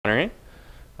Monterey.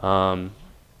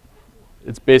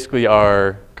 It's basically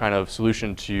our kind of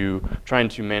solution to trying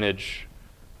to manage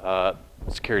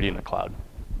security in the cloud.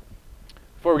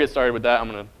 Before we get started with that,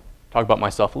 I'm going to talk about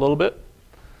myself a little bit.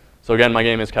 So again, my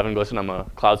name is Kevin Glisson. I'm a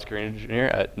cloud security engineer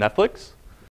at Netflix.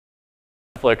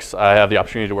 At Netflix, I have the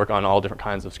opportunity to work on all different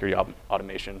kinds of security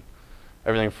automation,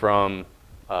 everything from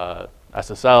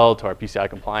SSL to our PCI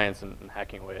compliance and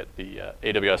hacking away at the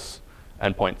AWS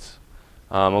endpoints.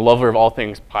 I'm a lover of all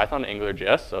things Python and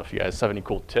AngularJS, so if you guys have any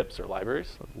cool tips or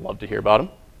libraries, I'd love to hear about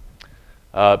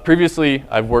them. Previously,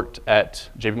 I've worked at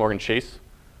JPMorgan Chase,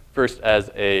 first as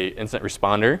an incident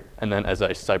responder, and then as a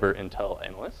cyber intel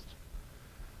analyst.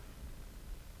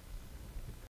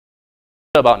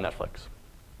 About Netflix.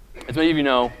 As many of you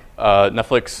know,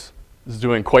 Netflix is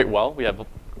doing quite well. We have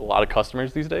a lot of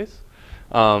customers these days,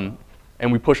 and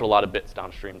we push a lot of bits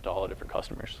downstream to all the different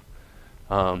customers.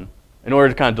 In order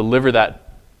to kind of deliver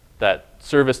that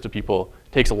service to people,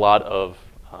 it takes a lot of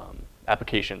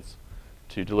applications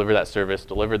to deliver that service,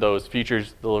 deliver those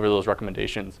features, deliver those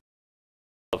recommendations,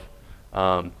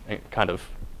 and kind of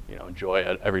enjoy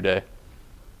it every day.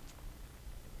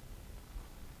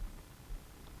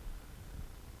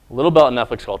 A little about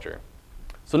Netflix culture.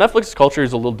 So Netflix culture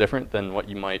is a little different than what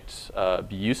you might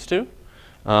be used to.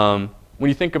 When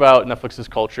you think about Netflix's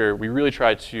culture, we really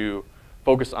try to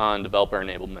focus on developer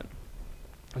enablement.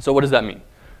 And so what does that mean?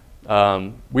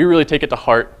 We really take it to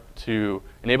heart to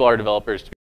enable our developers to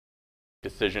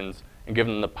make decisions and give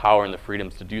them the power and the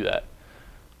freedoms to do that.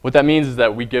 What that means is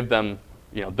that we give them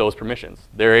those permissions.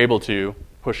 They're able to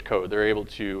push code. They're able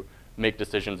to make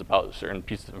decisions about certain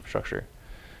pieces of infrastructure.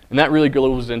 And that really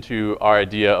goes into our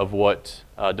idea of what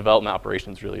development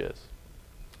operations really is.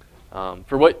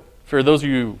 For those of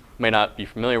you who may not be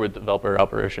familiar with developer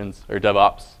operations or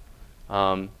DevOps,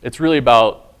 it's really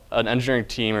about an engineering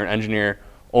team or an engineer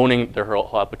owning their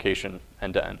whole application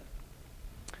end to end.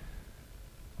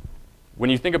 When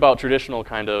you think about traditional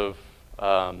kind of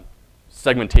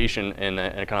segmentation in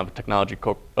a kind of technology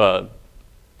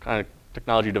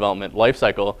development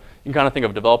lifecycle, you can kind of think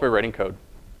of a developer writing code.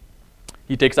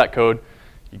 He takes that code,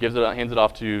 he hands it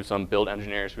off to some build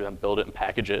engineers who then build it and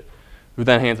package it, who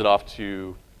then hands it off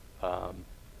to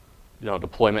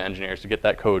deployment engineers to get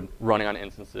that code running on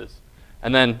instances.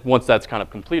 And then once that's kind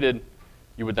of completed,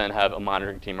 you would then have a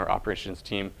monitoring team or operations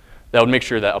team that would make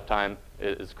sure that uptime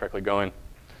is correctly going,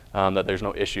 that there's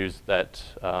no issues, that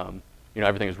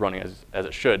everything is running as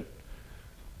it should.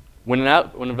 When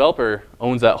a developer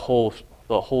owns the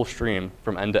whole stream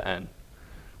from end to end,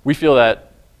 we feel that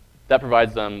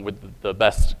provides them with the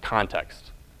best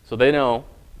context. So they know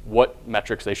what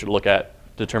metrics they should look at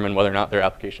to determine whether or not their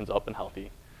application's up and healthy.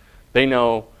 They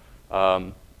know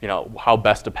how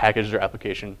best to package their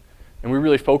application. And we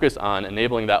really focus on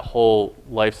enabling that whole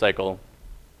life cycle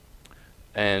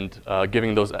and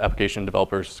giving those application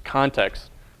developers context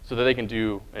so that they can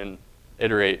do and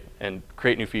iterate and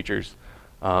create new features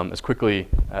as quickly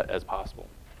as possible.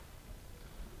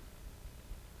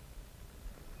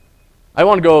 I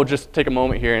want to just take a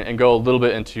moment here and go a little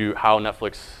bit into how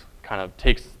Netflix kind of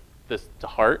takes this to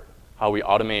heart, how we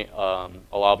automate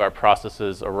a lot of our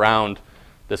processes around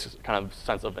this kind of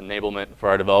sense of enablement for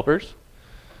our developers.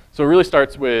 So it really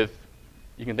starts with,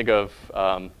 you can think of,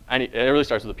 it really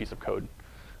starts with a piece of code.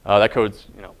 That code's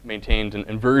maintained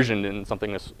and versioned in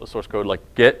something, a source code like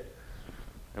Git.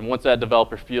 And once that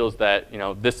developer feels that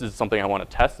this is something I want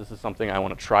to test, this is something I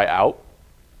want to try out,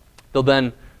 they'll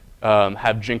then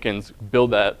have Jenkins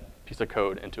build that piece of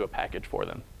code into a package for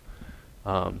them.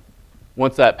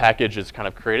 Once that package is kind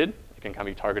of created, it can kind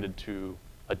of be targeted to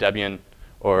a Debian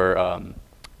or an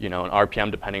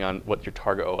RPM, depending on what your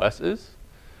target OS is.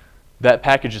 That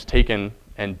package is taken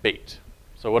and baked.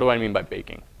 So what do I mean by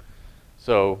baking?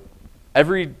 So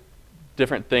every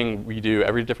different thing we do,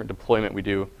 every different deployment we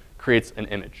do, creates an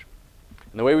image.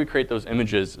 And the way we create those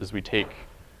images is we take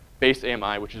base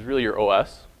AMI, which is really your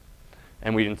OS,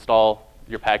 and we install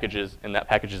your packages and that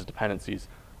package's dependencies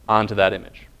onto that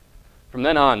image. From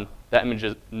then on, that image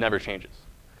never changes.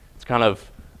 It's kind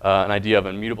of an idea of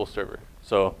an immutable server.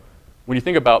 So when you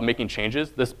think about making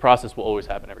changes, this process will always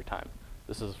happen every time.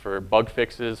 This is for bug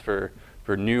fixes, for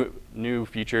new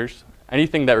features.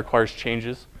 Anything that requires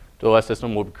changes to the OS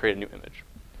system will create a new image.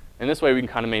 And this way, we can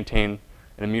kind of maintain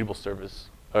an immutable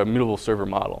server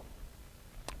model.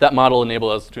 That model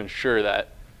enables us to ensure that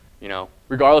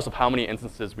regardless of how many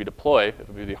instances we deploy, if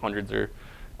it be hundreds or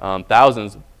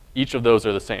thousands, each of those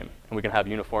are the same, and we can have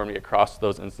uniformity across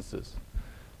those instances.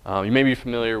 You may be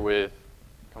familiar with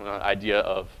the idea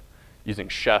of using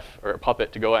Chef or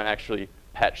Puppet to go and actually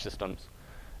patch systems.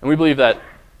 And we believe that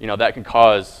that can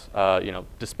cause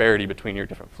disparity between your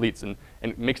different fleets, and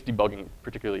it makes debugging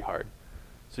particularly hard.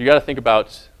 So you got to think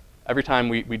about every time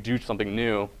we do something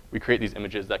new, we create these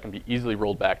images that can be easily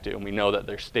rolled back to, and we know that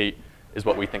their state is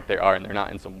what we think they are, and they're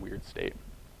not in some weird state.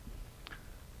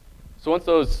 So once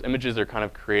those images are kind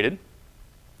of created,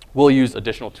 we'll use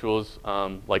additional tools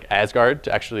like Asgard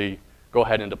to actually go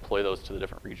ahead and deploy those to the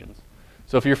different regions.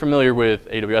 So if you're familiar with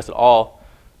AWS at all,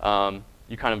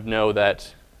 you kind of know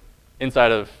that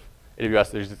inside of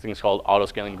AWS, there's these things called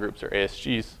auto-scaling groups, or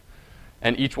ASGs.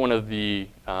 And each one of the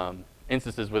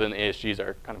instances within the ASGs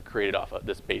are kind of created off of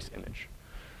this base image.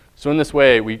 So in this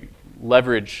way, we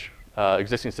leverage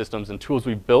existing systems and tools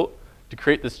we've built to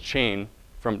create this chain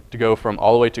to go from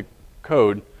all the way to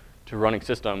code to running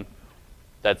system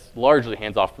that's largely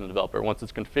hands-off from the developer. Once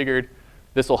it's configured,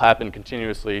 this will happen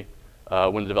continuously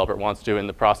when the developer wants to, and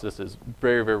the process is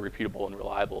very, very repeatable and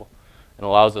reliable, and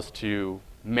allows us to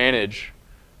manage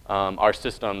our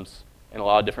systems in a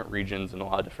lot of different regions and a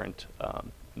lot of different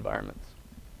environments.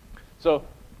 So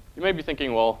you may be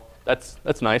thinking, well,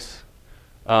 that's nice.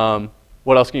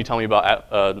 What else can you tell me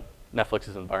about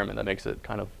Netflix's environment that makes it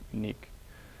kind of unique?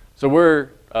 So we're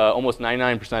almost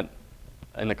 99%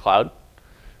 in the cloud.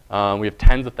 We have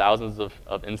tens of thousands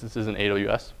of instances in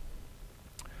AWS.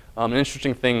 An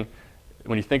interesting thing,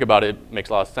 when you think about it, makes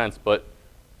a lot of sense, but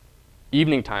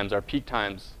evening times, our peak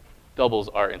times, doubles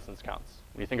our instance counts.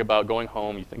 When you think about going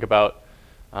home, you think about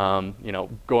coming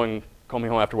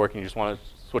home after work and you just want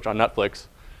to switch on Netflix,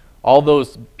 all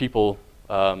those people,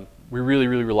 we really,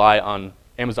 really rely on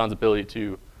Amazon's ability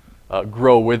to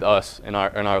grow with us in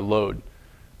our load.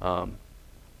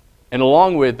 And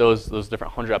along with those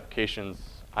different 100 applications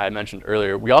I mentioned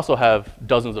earlier, we also have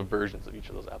dozens of versions of each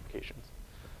of those applications.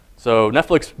 So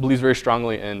Netflix believes very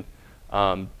strongly in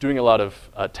doing a lot of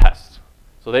tests.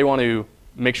 So they want to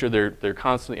make sure they're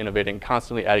constantly innovating,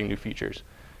 constantly adding new features.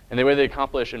 And the way they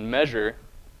accomplish and measure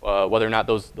whether or not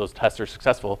those tests are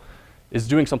successful is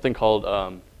doing something called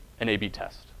an A/B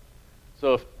test.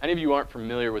 So if any of you aren't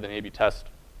familiar with an A/B test,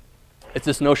 it's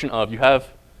this notion of you have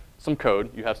some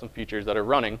code, you have some features that are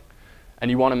running,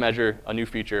 and you want to measure a new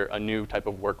feature, a new type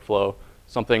of workflow,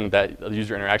 something that the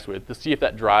user interacts with, to see if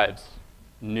that drives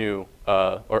new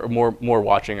or more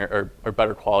watching or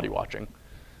better quality watching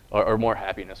or more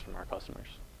happiness from our customers.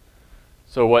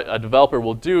 So what a developer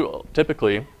will do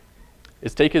typically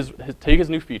is take his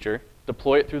new feature,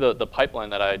 deploy it through the pipeline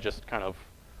that I just kind of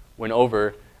went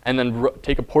over, and then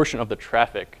take a portion of the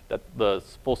traffic that the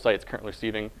full site is currently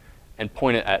receiving and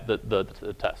point it at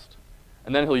the test.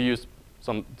 And then he'll use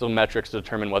some metrics to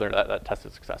determine whether that test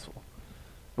is successful.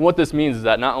 And what this means is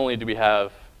that not only do we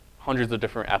have hundreds of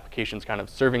different applications kind of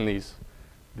serving this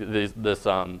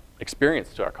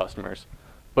experience to our customers,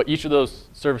 but each of those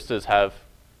services have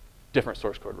different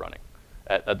source code running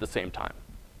at the same time.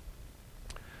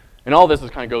 And all this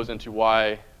kind of goes into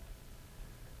why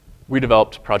we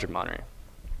developed Project Monterey.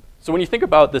 So when you think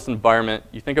about this environment,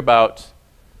 you think about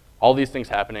all these things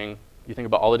happening, you think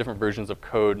about all the different versions of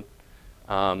code,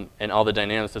 and all the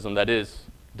dynamicism that is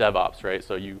DevOps, right?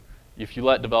 So if you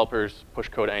let developers push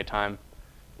code at any time,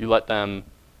 you let them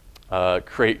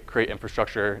create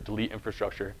infrastructure, delete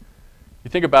infrastructure, you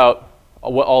think about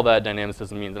what all that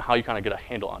dynamicism means and how you kind of get a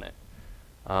handle on it.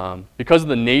 Because of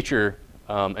the nature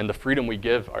and the freedom we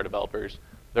give our developers,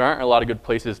 there aren't a lot of good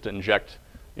places to inject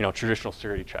traditional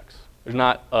security checks. There's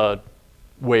not a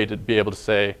way to be able to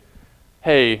say,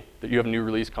 hey, that you have a new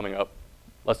release coming up,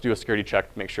 let's do a security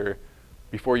check to make sure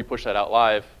before you push that out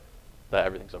live that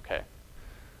everything's okay.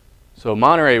 So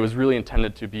Monterey was really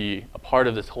intended to be a part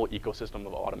of this whole ecosystem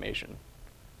of automation.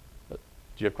 Do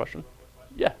you have a question?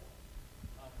 Yeah.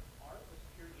 Are the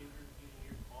security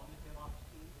engineers on the DevOps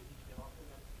team? Is each DevOps team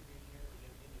have a security engineer, or is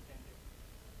it an independent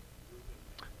group?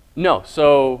 No.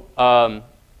 So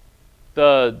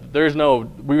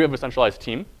we have a centralized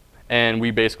team, and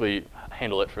we basically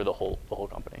handle it for the whole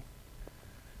company.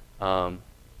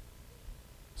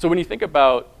 So when you think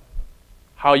about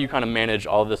how you kind of manage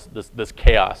all of this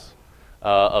chaos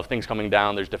of things coming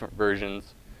down, there's different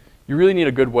versions, you really need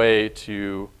a good way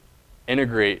to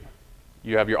integrate.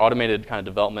 You have your automated kind of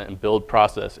development and build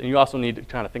process, and you also need to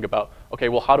kind of think about, okay,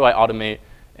 well, how do I automate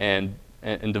and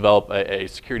develop a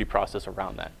security process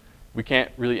around that? We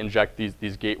can't really inject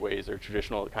these gateways or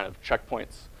traditional kind of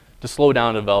checkpoints to slow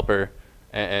down a developer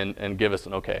and give us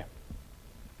an okay.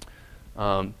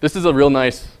 This is a real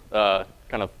nice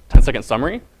kind of 10-second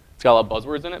summary. It's got a lot of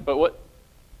buzzwords in it, but what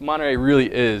Monterey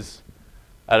really is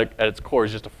at its core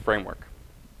is just a framework.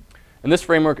 And this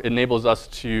framework enables us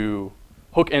to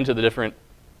hook into the different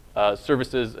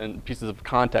services and pieces of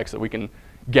context that we can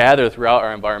gather throughout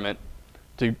our environment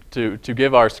to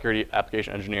give our security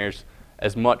application engineers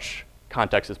as much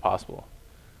context as possible.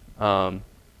 Our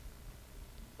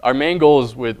main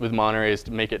goals with Monterey is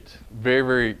to make it very,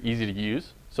 very easy to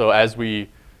use. So as we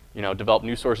develop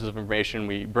new sources of information,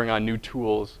 we bring on new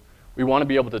tools, we want to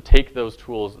be able to take those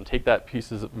tools and take that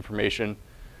pieces of information,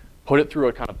 put it through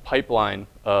a kind of pipeline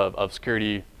of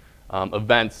security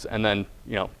events, and then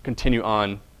continue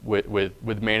on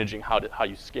with managing how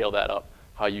you scale that up,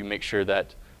 how you make sure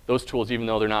that those tools, even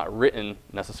though they're not written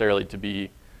necessarily to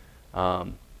be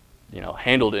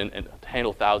handled and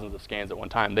handle thousands of scans at one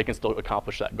time, they can still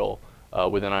accomplish that goal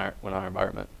within our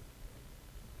environment.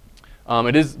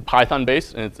 It is Python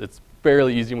based, and it's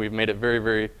fairly easy. And we've made it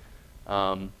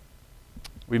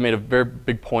we've made a very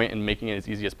big point in making it as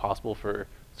easy as possible for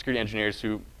security engineers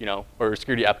who or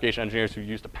security application engineers who are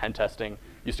used to pen testing,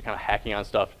 used to kind of hacking on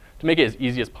stuff, to make it as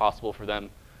easy as possible for them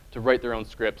to write their own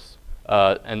scripts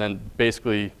and then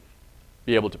basically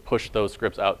be able to push those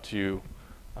scripts out to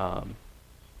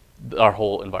our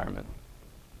whole environment.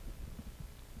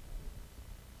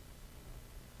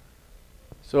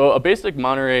 So a basic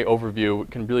Monterey overview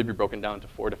can really be broken down into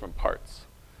 4 different parts.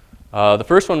 The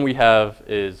first one we have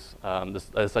is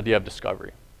this idea of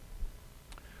discovery.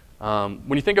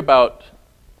 When you think about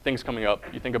things coming up,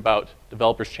 you think about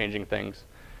developers changing things,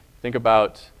 you think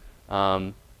about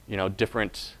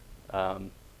different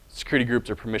security groups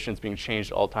or permissions being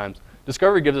changed at all times.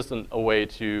 Discovery gives us a way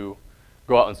to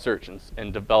go out and search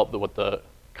and develop what the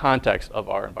context of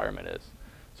our environment is.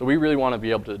 So we really want to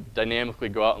be able to dynamically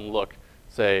go out and look,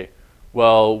 say,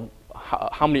 well,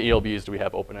 how many ELBs do we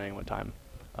have open at any one time?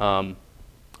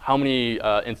 How many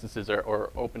instances are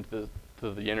open to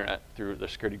the internet through the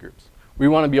security groups? We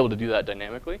want to be able to do that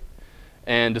dynamically.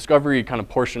 And discovery kind of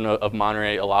portion of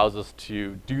Monterey allows us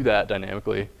to do that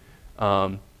dynamically.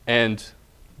 And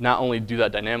not only do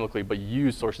that dynamically, but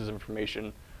use sources of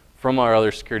information from our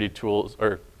other security tools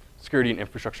or security and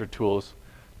infrastructure tools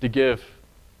to give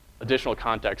additional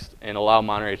context and allow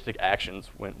Monterey to take actions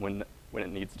when it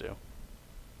needs to.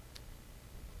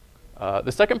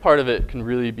 The second part of it can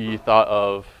really be thought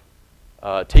of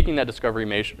taking that discovery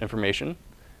information,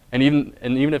 and even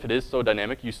if it is so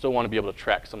dynamic, you still want to be able to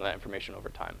track some of that information over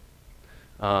time.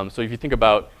 So if you think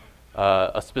about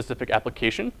a specific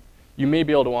application, you may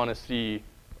be able to want to see,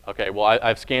 okay, well,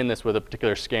 I've scanned this with a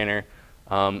particular scanner,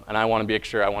 and I want to make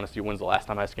sure I want to see when's the last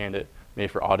time I scanned it, maybe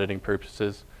for auditing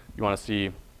purposes. You want to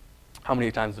see how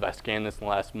many times have I scanned this in the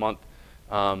last month.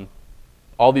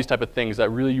 All these type of things that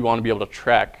really you want to be able to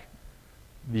track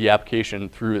the application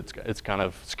through its kind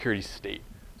of security state.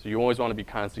 So you always want to be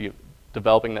constantly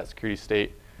developing that security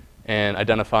state and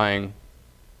identifying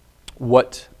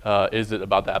what is it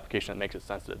about the application that makes it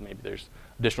sensitive. Maybe there's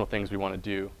additional things we want to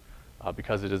do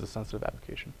because it is a sensitive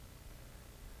application.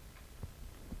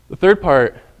 The third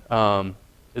part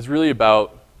is really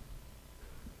about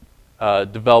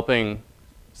developing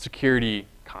security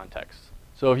context.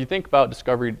 So if you think about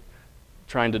discovery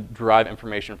trying to derive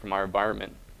information from our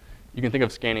environment, you can think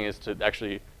of scanning as to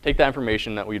actually take that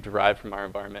information that we've derived from our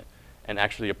environment and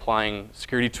actually applying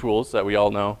security tools that we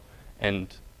all know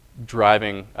and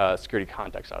driving security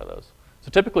context out of those. So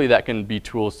typically that can be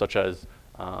tools such as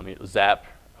Zap,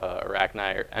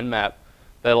 Arachni, or NMAP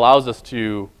that allows us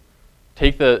to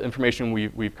take the information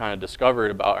we've kind of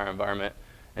discovered about our environment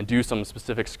and do some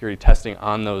specific security testing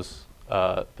on those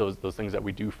things that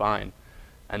we do find,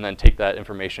 and then take that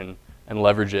information and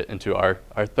leverage it into our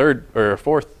third or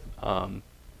fourth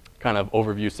kind of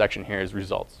overview section here is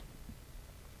results.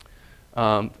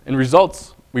 In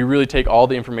results, we really take all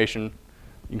the information,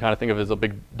 you can kind of think of it as a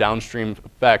big downstream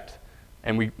effect,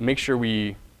 and we make sure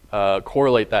we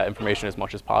correlate that information as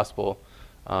much as possible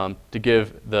to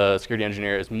give the security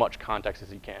engineer as much context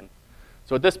as he can.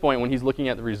 So at this point, when he's looking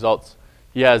at the results,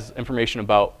 he has information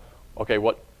about, okay,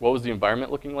 what was the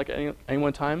environment looking like at any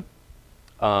one time?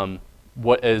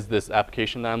 What is this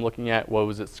application that I'm looking at? What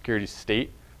was its security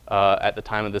state at the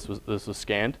time that this was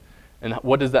scanned? And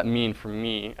what does that mean for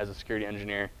me as a security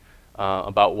engineer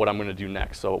about what I'm going to do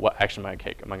next? So what action am I going to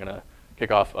take? Am I going to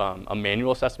kick off a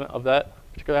manual assessment of that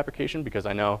particular application because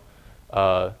I know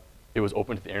it was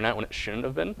open to the internet when it shouldn't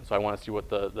have been, so I want to see what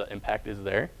the impact is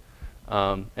there.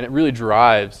 And it really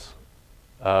drives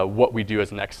what we do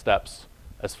as next steps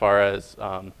as far as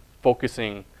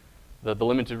focusing the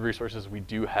limited resources we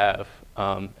do have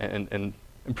and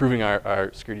improving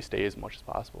our security state as much as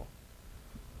possible.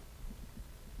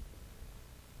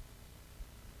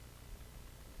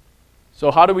 So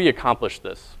how do we accomplish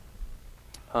this?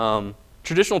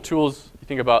 Traditional tools, you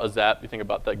think about a Zap, you think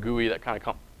about that GUI that kind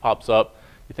of pops up,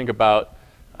 you think about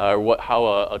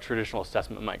how a traditional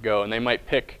assessment might go, and they might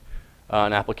pick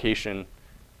an application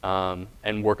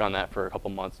and work on that for a couple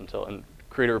months and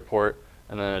create a report,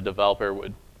 and then a developer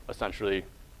would essentially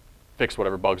fix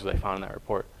whatever bugs they found in that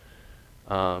report.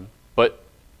 But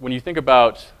when you think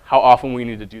about how often we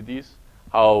need to do these,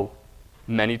 how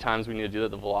many times we need to do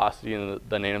that, the velocity and the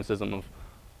dynamicism of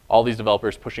all these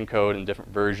developers pushing code in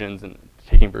different versions and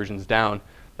taking versions down,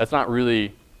 that's not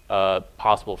really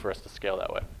possible for us to scale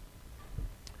that way.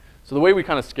 So the way we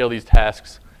kind of scale these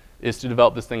tasks is to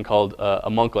develop this thing called a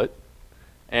monklet.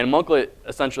 And a monklet,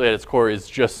 essentially at its core, is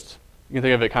just, you can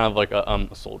think of it kind of like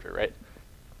a soldier, right?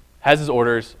 Has his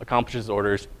orders, accomplishes his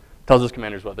orders, tells his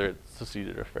commanders whether it's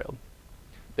succeeded or failed.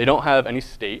 They don't have any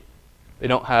state. They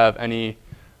don't have any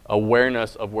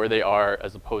awareness of where they are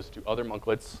as opposed to other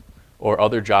monklets or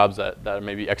other jobs that are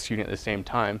maybe executing at the same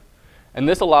time. And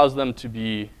this allows them to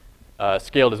be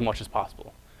scaled as much as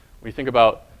possible. When you think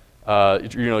about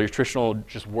your traditional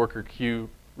just worker queue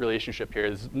relationship here,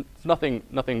 there's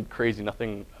nothing crazy,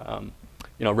 nothing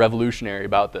revolutionary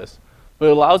about this. But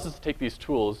it allows us to take these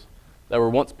tools that were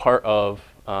once part of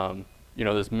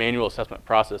this manual assessment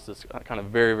process, this kind of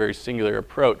very, very singular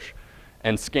approach,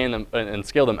 and scan them and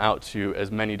scale them out to as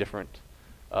many different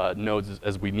nodes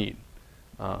as we need.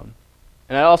 And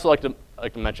I'd also like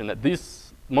to mention that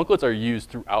these monklets are used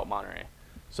throughout Monterey.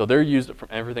 So they're used from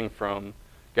everything from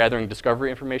gathering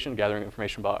discovery information, gathering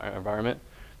information about our environment.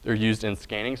 They're used in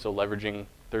scanning, so leveraging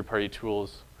third-party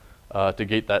tools to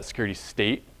get that security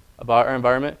state about our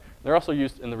environment. They're also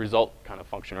used in the result kind of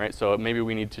function, right? So maybe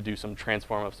we need to do some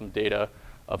transform of some data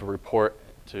of a report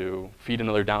to feed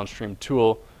another downstream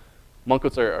tool.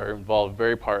 Monklets are involved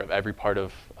very part of every part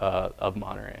of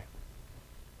Monterey.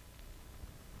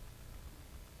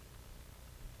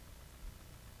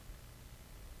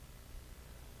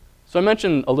 So I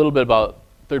mentioned a little bit about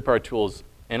third-party tools,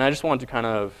 and I just wanted to kind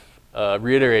of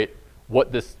reiterate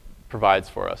what this provides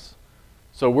for us.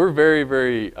 So we're very,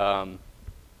 very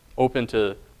open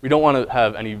to, we don't want to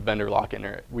have any vendor lock-in,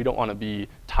 or we don't want to be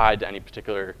tied to any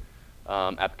particular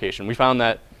application. We found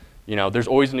that there's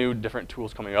always new different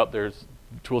tools coming up. There's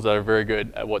tools that are very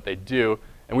good at what they do,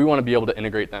 and we want to be able to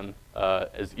integrate them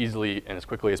as easily and as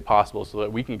quickly as possible so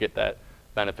that we can get that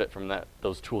benefit from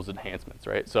those tools enhancements,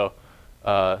 right? So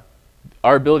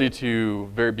our ability to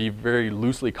be very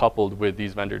loosely coupled with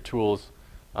these vendor tools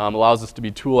allows us to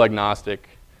be tool agnostic,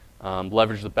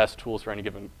 leverage the best tools for any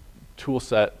given tool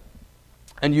set,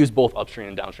 and use both upstream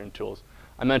and downstream tools.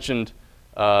 I mentioned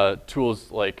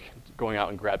tools like going out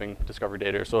and grabbing discovery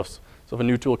data. So if a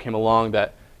new tool came along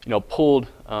that pulled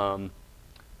some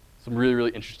really,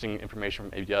 really interesting information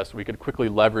from AWS, we could quickly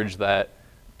leverage that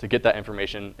to get that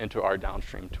information into our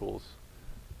downstream tools.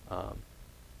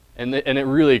 And it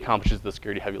really accomplishes the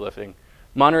security heavy lifting.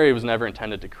 Monterey was never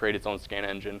intended to create its own scan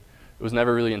engine. It was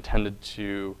never really intended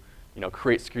to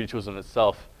create security tools in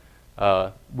itself.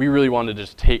 We really wanted to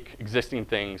just take existing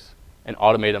things and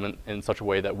automate them in such a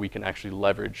way that we can actually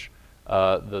leverage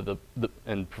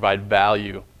and provide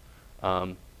value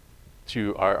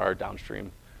to our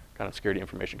downstream kind of security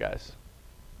information guys.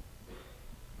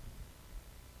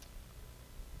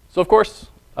 So of course,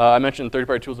 I mentioned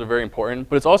third-party tools are very important,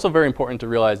 but it's also very important to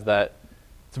realize that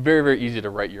it's very, very easy to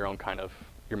write your own kind of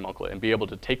your monklet and be able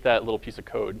to take that little piece of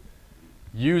code,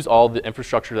 use all the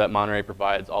infrastructure that Monterey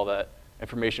provides, all that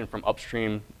information from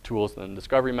upstream tools and the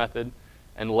discovery method,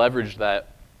 and leverage that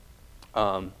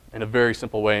in a very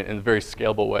simple way, in a very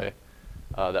scalable way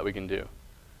that we can do.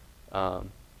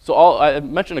 So I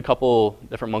mentioned a couple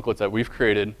different monklets that we've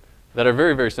created that are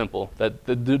very, very simple, that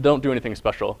don't do anything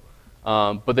special.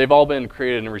 But they've all been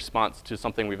created in response to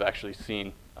something we've actually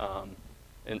seen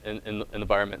in the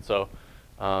environment. So,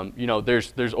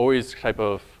 there's always type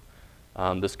of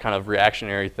this kind of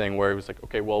reactionary thing where it was like,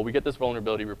 okay, well, we get this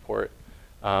vulnerability report.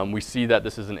 We see that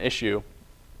this is an issue.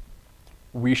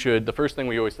 The first thing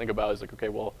we always think about is like, okay,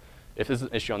 well, if this is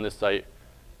an issue on this site,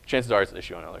 chances are it's an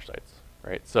issue on other sites,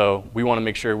 right? So we want to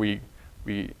make sure we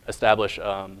establish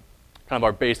kind of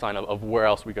our baseline of where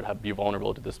else we could be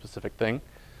vulnerable to this specific thing.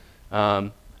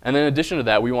 And then in addition to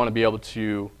that, we want to be able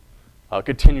to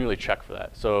continually check for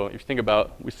that. So if you think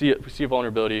about, we see a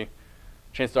vulnerability,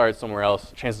 chances are it's somewhere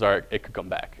else, chances are it could come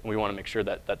back. And we want to make sure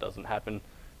that that doesn't happen.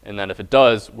 And then if it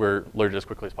does, we're alerted as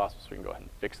quickly as possible so we can go ahead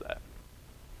and fix that.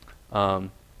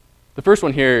 The first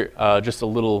one here, just a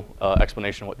little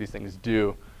explanation of what these things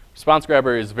do. Response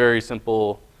Grabber is very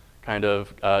simple, kind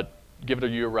of give it a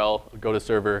URL, go to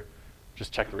server,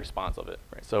 just check the response of it.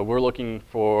 Right? So we're looking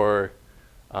for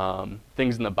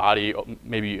things in the body,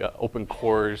 maybe open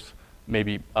cores,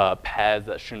 maybe paths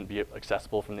that shouldn't be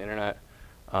accessible from the internet.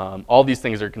 All these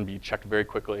things can be checked very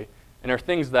quickly and are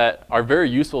things that are very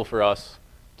useful for us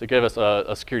to give us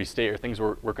a security state or things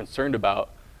we're concerned about,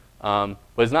 But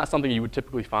it's not something you would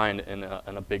typically find in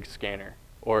a big scanner.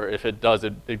 Or if it does,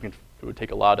 it would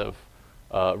take a lot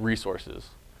of resources.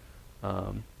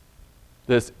 An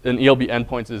ELB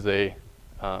endpoints is a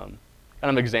kind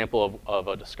of example of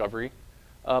a discovery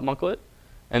monklet.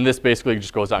 And this basically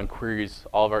just goes out and queries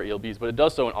all of our ELBs, but it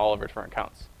does so in all of our different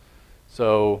accounts.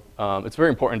 So it's very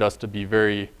important to us to be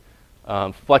very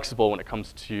flexible when it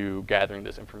comes to gathering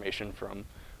this information from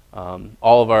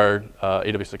all of our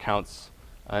AWS accounts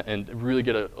and really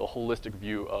get a holistic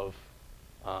view of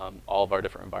all of our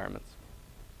different environments.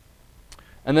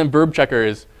 And then verb checker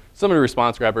is similar to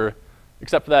response grabber,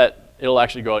 except for that it'll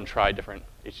actually go out and try different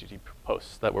HTTP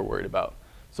posts that we're worried about.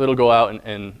 So it'll go out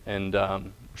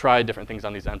and try different things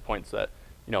on these endpoints that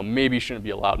maybe shouldn't be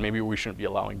allowed. Maybe we shouldn't be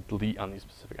allowing delete on these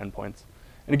specific endpoints.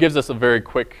 And it gives us a very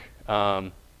quick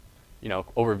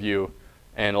overview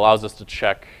and allows us to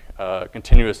check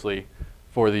continuously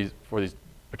for these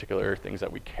particular things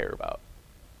that we care about.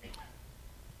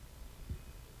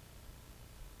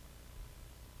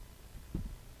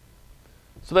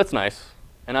 So that's nice.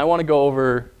 And I want to go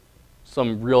over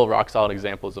some real rock-solid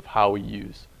examples of how we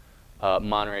use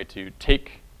Monterey to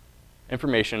take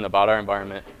information about our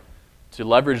environment, to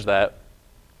leverage that,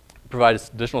 provide us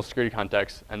additional security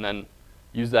context, and then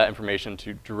use that information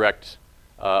to direct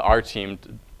our team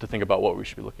to think about what we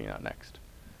should be looking at next.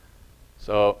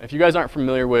 So if you guys aren't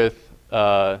familiar with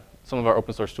some of our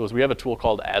open source tools, we have a tool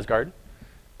called Asgard.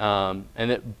 And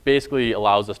it basically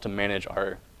allows us to manage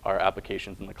our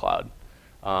applications in the cloud.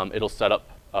 It'll set up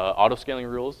auto-scaling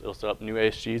rules. It'll set up new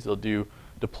ASGs. It'll do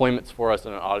deployments for us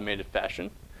in an automated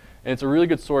fashion. And it's a really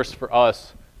good source for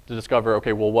us to discover,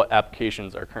 okay, well, what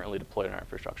applications are currently deployed in our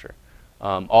infrastructure.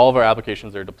 All of our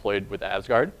applications are deployed with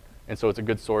Asgard, and so it's a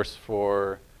good source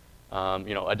for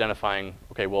identifying,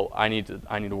 okay, well, I need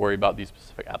to worry about these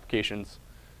specific applications,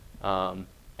 and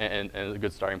a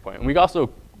good starting point. And we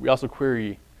also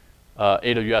query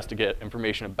AWS to get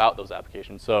information about those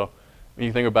applications. So when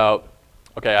you think about,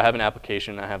 okay, I have an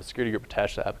application, I have a security group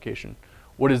attached to the application,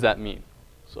 what does that mean?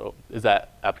 So is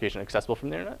that application accessible from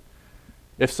the internet?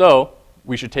 If so,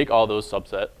 we should take all those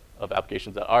subset of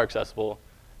applications that are accessible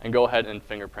and go ahead and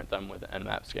fingerprint them with an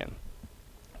NMAP scan.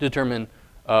 Determine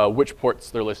which ports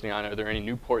they're listening on. Are there any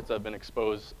new ports that have been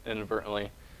exposed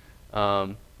inadvertently?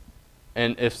 And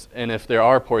if there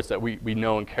are ports that we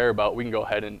know and care about, we can go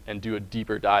ahead and do a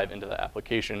deeper dive into the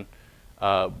application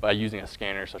by using a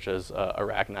scanner such as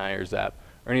Arachni or Zap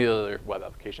or any other web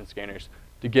application scanners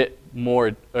to get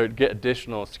get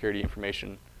additional security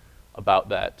information about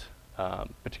that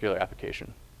particular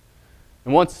application.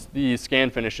 And once the scan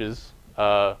finishes,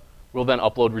 we'll then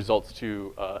upload results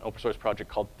to an open source project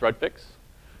called ThreadFix.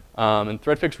 And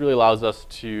ThreadFix really allows us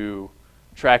to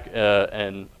track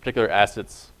and particular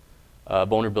assets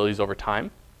vulnerabilities over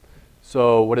time.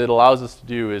 So what it allows us to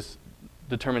do is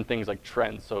determine things like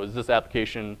trends. So is this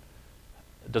application,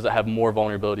 does it have more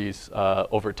vulnerabilities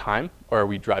over time, or are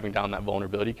we driving down that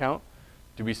vulnerability count?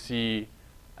 Do we see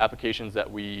applications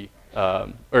that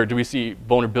or do we see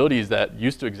vulnerabilities that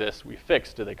used to exist, we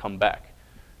fixed, do they come back?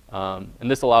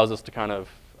 And this allows us to kind of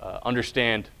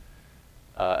understand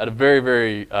at a very,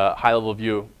 very high level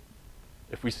view,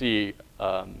 if we see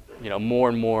more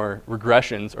and more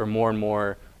regressions or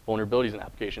more vulnerabilities in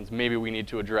applications, maybe we need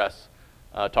to address,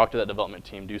 talk to that development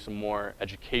team, do some more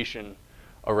education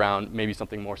around maybe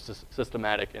something more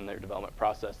systematic in their development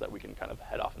process that we can kind of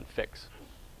head off and fix.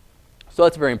 So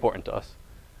that's very important to us.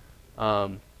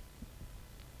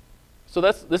 So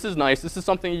this is nice. This is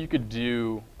something you could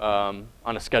do on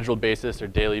a scheduled basis or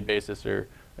daily basis or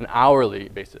an hourly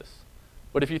basis.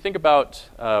 But if you think about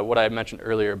what I mentioned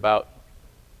earlier about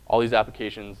all these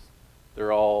applications,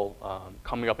 they're all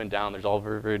coming up and down. There's all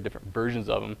very, very different versions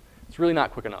of them. It's really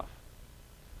not quick enough.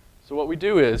 So what we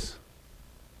do is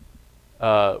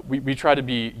we try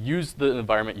to use the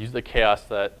environment, use the chaos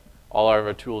that all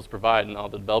our tools provide and all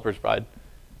the developers provide,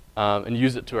 and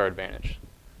use it to our advantage.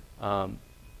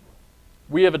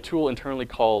 We have a tool internally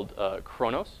called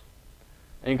Kronos.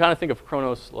 And you can kind of think of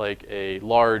Kronos like a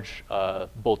large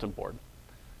bulletin board.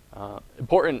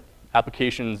 Important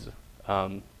applications,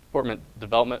 important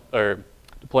development or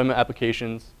deployment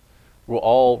applications will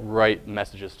all write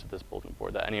messages to this bulletin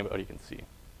board that anybody can see.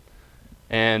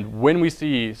 And when we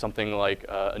see something like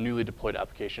a newly deployed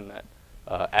application that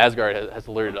Asgard has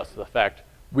alerted us to the fact,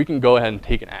 we can go ahead and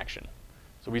take an action.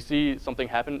 So we see something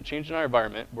happen, change in our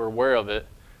environment, we're aware of it,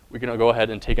 we can go ahead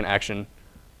and take an action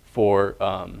for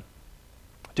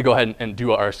to go ahead and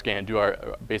do our scan, do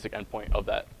our basic endpoint of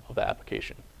that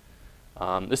application.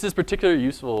 This is particularly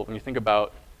useful when you think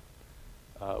about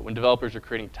when developers are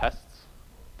creating tests.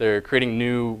 They're creating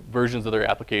new versions of their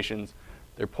applications.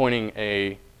 they're pointing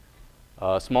a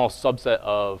small subset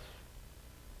of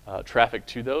traffic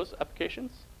to those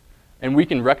applications. And we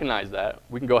can recognize that.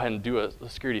 We can go ahead and do a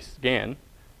security scan.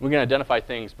 We can identify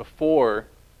things before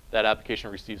that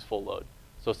application receives full load.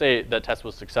 So say that test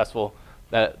was successful,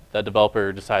 that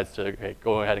developer decides to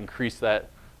go ahead and increase that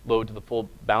load to the full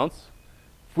bounce.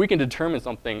 If we can determine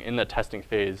something in the testing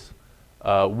phase,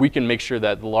 we can make sure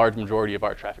that the large majority of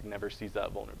our traffic never sees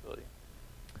that vulnerability.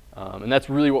 And that's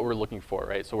really what we're looking for,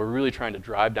 right? So we're really trying to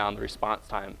drive down the response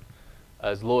time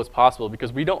as low as possible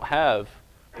because we don't have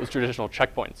those traditional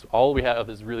checkpoints. All we have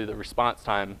is really the response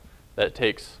time that it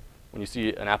takes when you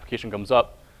see an application comes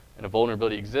up and a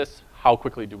vulnerability exists, how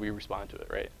quickly do we respond to it,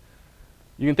 right?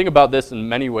 You can think about this in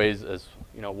many ways as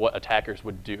what attackers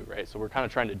would do, right? So we're kind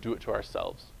of trying to do it to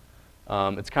ourselves.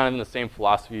 It's kind of in the same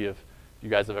philosophy of, if you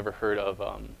guys have ever heard of,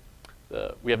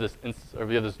 we have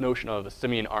this notion of a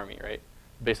simian army, right?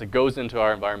 It basically goes into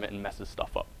our environment and messes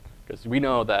stuff up. Because we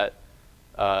know that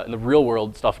in the real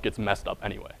world, stuff gets messed up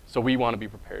anyway. So we want to be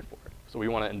prepared for it. So we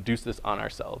want to induce this on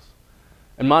ourselves.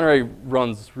 And Monterey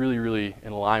runs really, really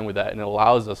in line with that, and it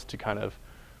allows us to kind of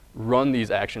run these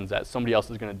actions that somebody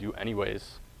else is going to do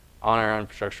anyways on our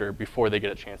infrastructure before they get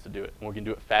a chance to do it. And we can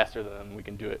do it faster than them. We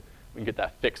can do it. We can get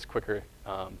that fixed quicker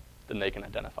than they can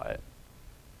identify it.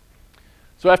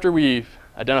 So after we've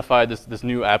identified this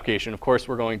new application, of course,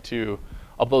 we're going to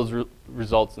upload those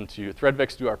results into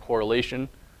ThreadVix, do our correlation,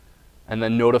 and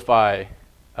then notify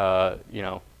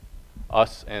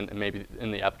us and maybe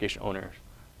in the application owner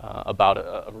about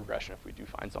a regression if we do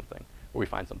find something, or we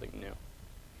find something new.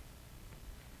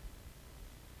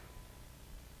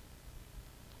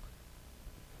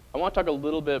 I want to talk a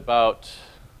little bit about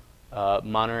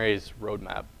Monterey's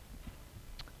roadmap.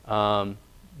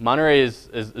 Monterey is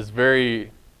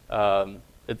very,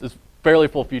 it's fairly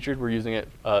full-featured. We're using it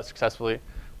successfully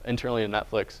internally in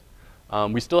Netflix.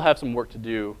 We still have some work to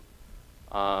do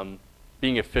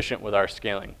being efficient with our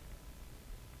scaling.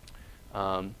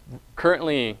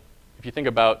 Currently, if you think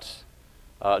about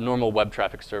a normal web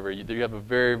traffic server, you have a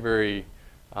very, very,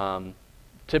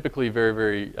 typically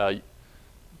very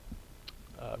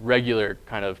regular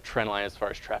kind of trend line as far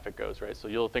as traffic goes, right? So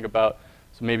you'll think about,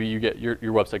 so maybe you get your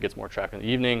website gets more traffic in the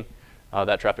evening,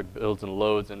 that traffic builds and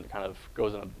loads and kind of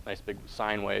goes in a nice big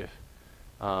sine wave.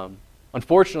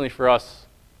 Unfortunately for us,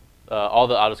 all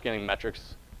the auto-scaling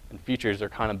metrics and features are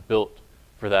kind of built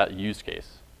for that use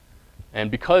case. And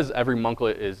because every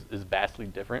monklet is vastly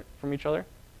different from each other,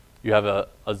 you have a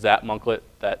Zap monklet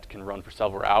that can run for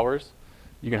several hours.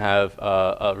 You can have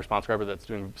a response grabber that's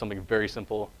doing something very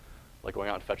simple, like going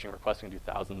out and fetching requests and do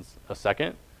thousands a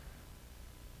second.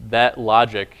 That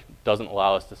logic doesn't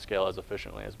allow us to scale as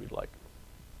efficiently as we'd like.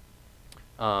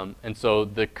 And so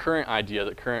the current idea,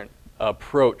 the current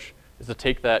approach is to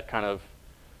take that kind of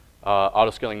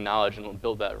auto-scaling knowledge and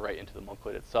build that right into the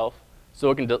monklet itself so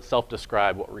it can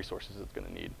self-describe what resources it's going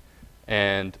to need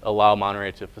and allow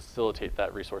Monterey to facilitate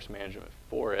that resource management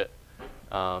for it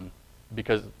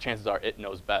because chances are it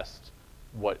knows best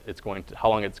what it's going to, how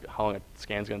long a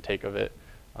scan's going to take of it,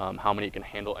 how many it can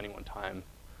handle at any one time.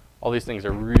 All these things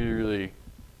are really, really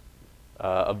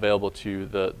available to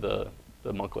the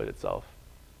monklet itself.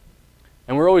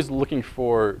 And we're always looking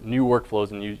for new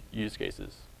workflows and use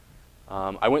cases.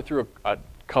 I went through a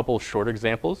couple short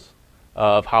examples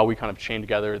of how we kind of chain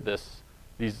together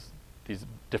these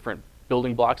different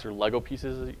building blocks or Lego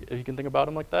pieces, if you can think about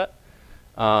them like that.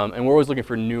 And we're always looking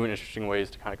for new and interesting ways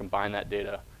to kind of combine that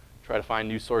data, try to find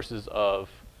new sources of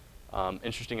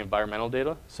interesting environmental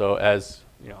data. So as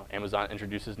Amazon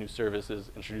introduces new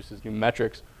services, introduces new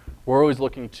metrics, we're always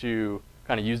looking to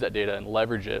kind of use that data and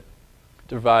leverage it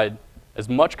to provide as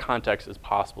much context as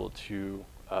possible to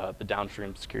the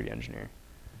downstream security engineer.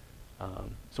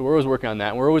 So we're always working on that,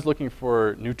 and we're always looking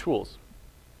for new tools.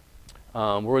 We're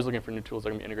always looking for new tools that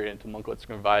can be integrated into monklets to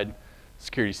provide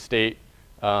security state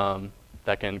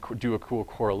that can do a cool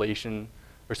correlation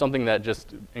or something that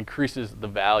just increases the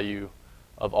value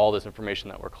of all this information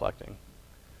that we're collecting.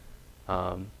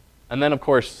 And then, of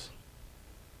course,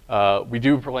 we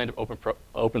do plan to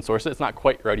open source it. It's not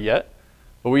quite ready yet,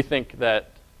 but we think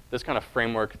that this kind of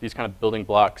framework, these kind of building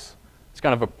blocks, this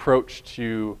kind of approach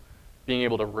to being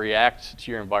able to react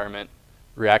to your environment,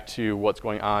 react to what's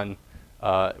going on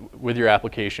with your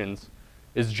applications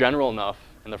is general enough,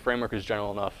 and the framework is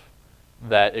general enough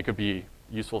that it could be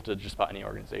useful to just about any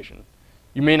organization.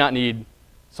 You may not need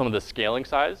some of the scaling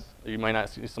size, or you might not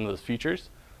see some of those features,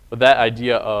 but that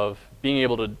idea of being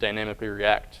able to dynamically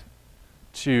react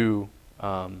to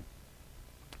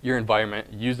your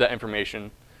environment, use that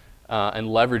information,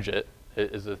 and leverage it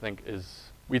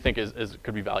we think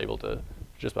could be valuable to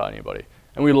just about anybody.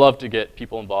 And we love to get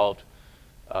people involved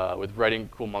with writing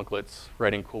cool monklets,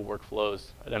 writing cool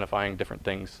workflows, identifying different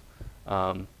things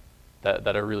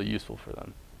that are really useful for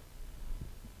them.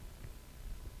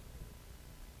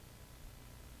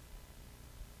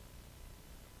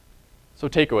 So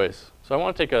takeaways. So I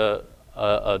want to take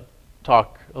a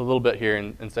talk a little bit here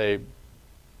and say,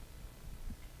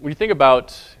 when you think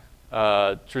about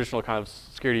traditional kind of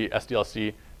security SDLC,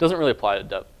 it doesn't really apply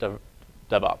to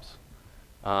DevOps.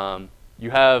 You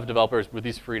have developers with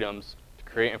these freedoms to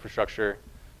create infrastructure,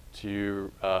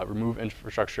 to remove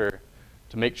infrastructure,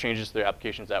 to make changes to their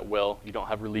applications at will. You don't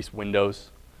have release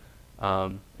windows.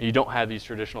 And you don't have these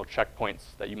traditional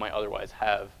checkpoints that you might otherwise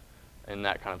have in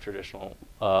that kind of traditional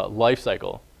life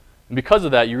cycle. And because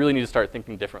of that, you really need to start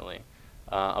thinking differently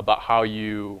about how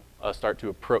you start to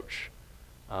approach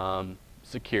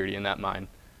security in that mind.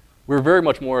 We're very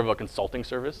much more of a consulting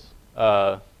service.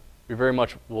 We very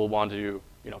much will want to,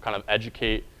 kind of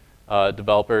educate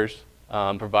developers,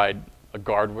 provide a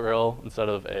guardrail instead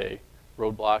of a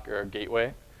roadblock or a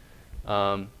gateway.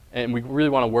 And we really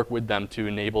want to work with them to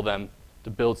enable them to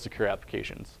build secure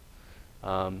applications.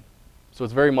 So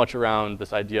it's very much around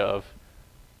this idea of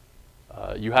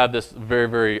you have this very,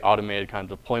 very automated kind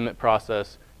of deployment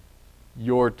process.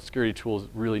 Your security tools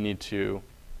really need to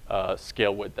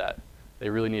scale with that. They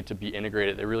really need to be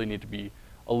integrated. They really need to be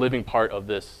a living part of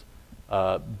this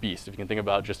beast. If you can think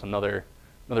about just another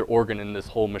organ in this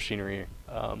whole machinery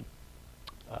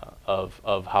of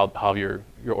how your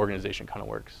organization kind of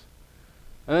works.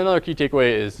 And then another key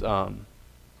takeaway is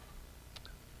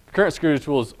current security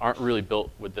tools aren't really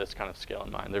built with this kind of scale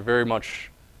in mind. They're very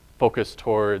much focused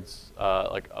towards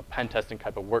like a pen testing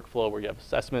type of workflow where you have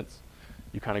assessments.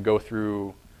 You kind of go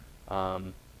through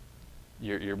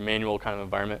your manual kind of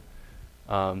environment.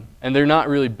 And they're not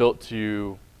really built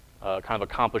to kind of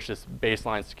accomplish this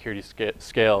baseline security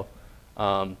scale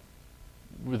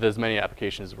with as many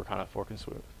applications as we're kind of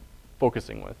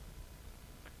focusing with.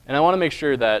 And I want to make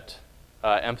sure that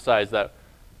emphasize that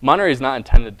Monterey is not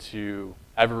intended to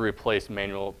ever replace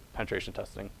manual penetration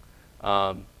testing.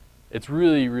 It's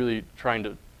really, really trying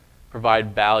to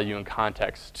provide value and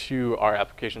context to our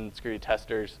application security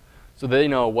testers so they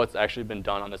know what's actually been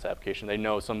done on this application. They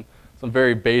know some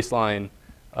very baseline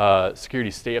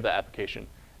security state of the application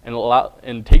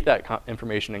and take that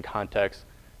information and context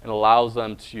and allows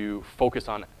them to focus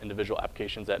on individual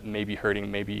applications that may be hurting,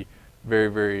 may be very,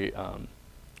 very,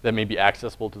 that may be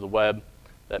accessible to the web,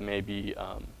 that may be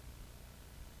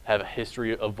have a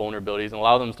history of vulnerabilities, and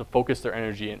allow them to focus their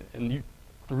energy and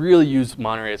really use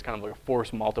Monterey as kind of like a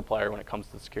force multiplier when it comes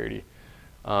to security.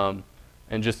 And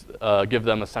just give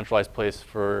them a centralized place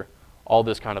for all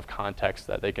this kind of context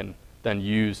that they can then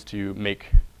use to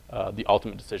make the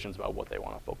ultimate decisions about what they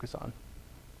want to focus on.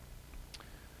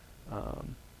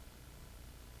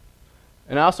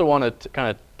 And I also want to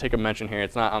kind of take a mention here.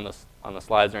 It's not on the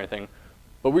slides or anything,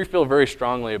 but we feel very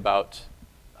strongly about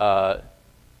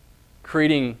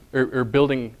creating or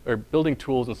building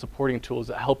tools and supporting tools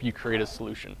that help you create a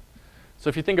solution. So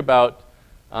if you think about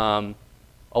a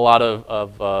lot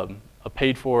of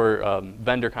paid-for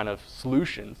vendor kind of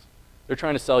solutions, they're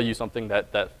trying to sell you something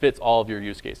that fits all of your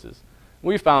use cases.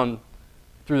 We found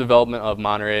through the development of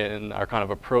Monterey and our kind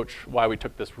of approach why we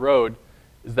took this road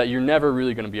is that you're never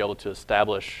really going to be able to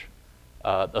establish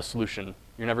a solution.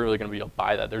 You're never really going to be able to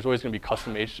buy that. There's always going to be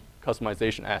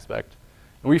customization aspect.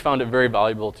 And we found it very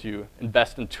valuable to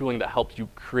invest in tooling that helps you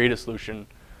create a solution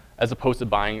as opposed to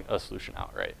buying a solution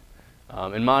outright.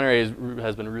 And Monterey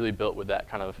has been really built with that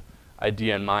kind of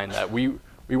idea in mind that we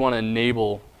want to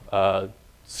enable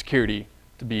security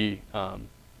to be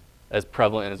as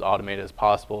prevalent and as automated as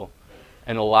possible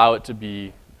and allow it to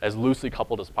be as loosely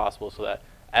coupled as possible so that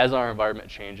as our environment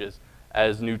changes,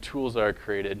 as new tools are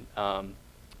created,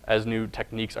 as new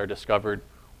techniques are discovered,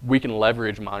 we can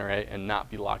leverage Monterey and not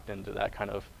be locked into that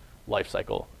kind of life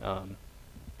cycle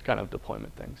kind of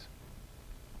deployment things.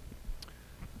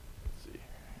 Let's see.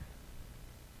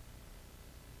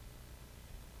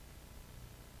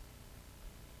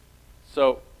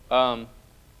 So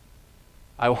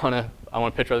I want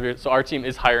to pitch right here. So our team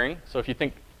is hiring. So if you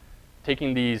think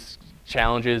taking these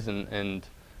challenges and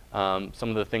some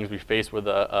of the things we face with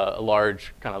a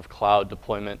large kind of cloud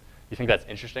deployment, you think that's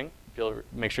interesting,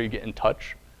 make sure you get in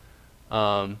touch.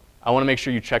 I want to make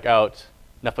sure you check out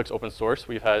Netflix open source.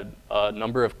 We've had a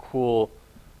number of cool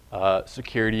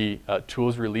security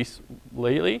tools released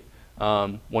lately.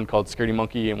 One called Security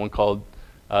Monkey and one called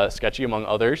Sketchy, among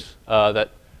others, that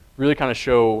really kind of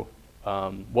show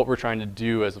what we're trying to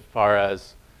do as far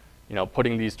as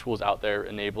putting these tools out there,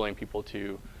 enabling people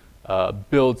to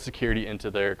build security into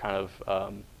their kind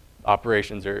of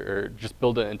operations or just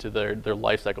build it into their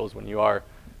life cycles when you are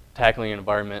tackling an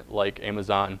environment like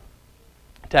Amazon,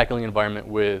 tackling an environment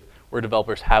where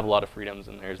developers have a lot of freedoms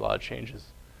and there's a lot of changes.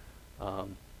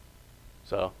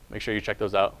 So make sure you check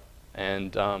those out.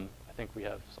 And I think we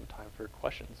have some time for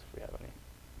questions if we have any.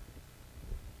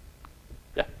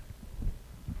 Yeah?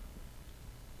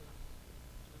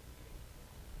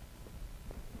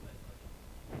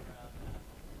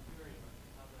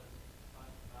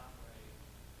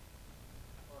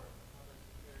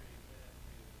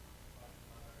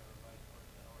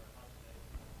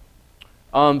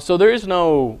 So there is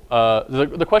no,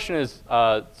 the question is,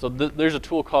 there's a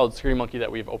tool called SecurityMonkey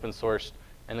that we've open sourced,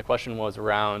 and the question was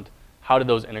around how do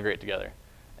those integrate together?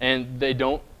 And they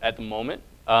don't at the moment.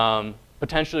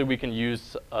 Potentially we can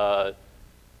use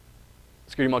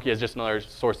SecurityMonkey as just another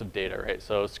source of data, right?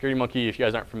 So SecurityMonkey, if you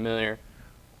guys aren't familiar,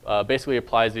 basically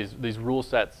applies these rule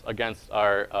sets against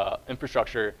our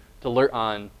infrastructure to alert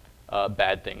on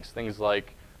bad things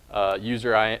like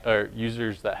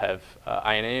users that have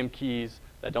INAM keys,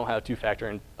 that don't have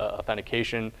two-factor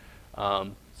authentication,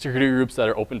 security groups that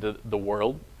are open to the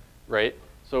world, right?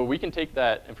 So we can take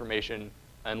that information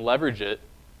and leverage it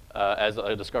as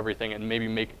a discovery thing and maybe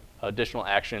make additional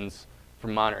actions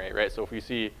from Monterey, right? So if we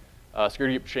see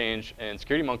security group change in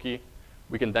SecurityMonkey,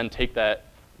 we can then take that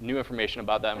new information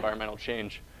about that environmental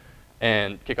change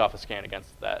and kick off a scan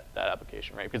against that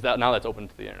application, right? Because now that's open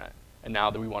to the internet. And now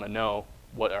that we want to know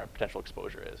what our potential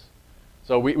exposure is.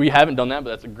 So we haven't done that, but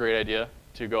that's a great idea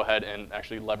to go ahead and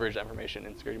actually leverage that information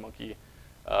in SecurityMonkey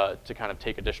to kind of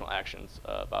take additional actions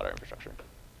about our infrastructure.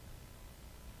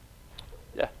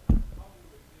 Yeah?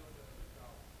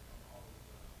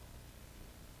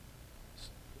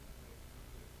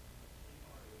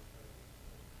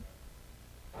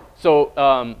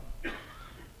 So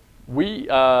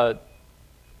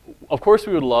of course,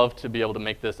 we would love to be able to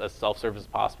make this as self-serve as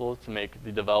possible to make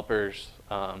the developers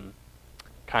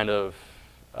kind of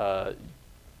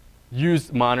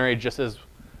use Monterey just as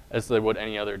they would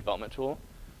any other development tool.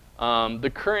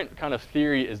 The current kind of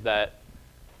theory is that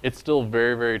it's still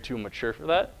very, very too mature for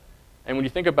that. And when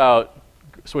you think about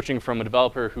switching from a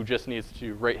developer who just needs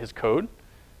to write his code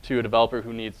to a developer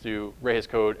who needs to write his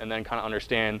code and then kind of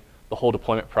understand the whole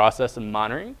deployment process and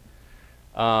monitoring,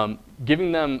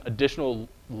 giving them additional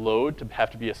load to have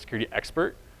to be a security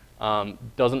expert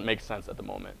doesn't make sense at the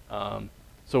moment.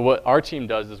 So what our team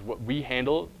does is we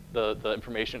handle the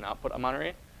information output on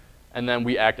Monterey, and then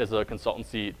we act as a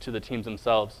consultancy to the teams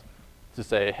themselves to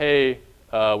say, hey,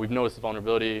 we've noticed the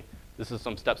vulnerability. This is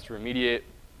some steps to remediate.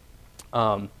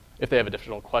 If they have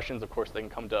additional questions, of course, they can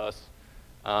come to us.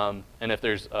 And if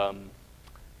there's,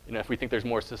 if we think there's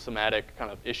more systematic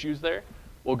kind of issues there,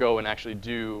 we'll go and actually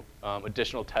do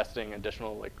additional testing,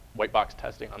 additional like white box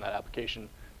testing on that application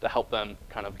to help them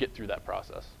kind of get through that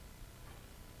process.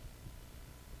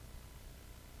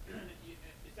 It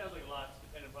sounds like a lot's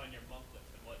dependent upon your monklets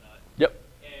and whatnot. Yep.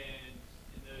 And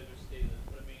in the other stages,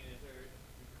 but I mean, is there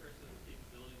recursive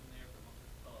capabilities in there for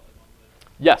monklets?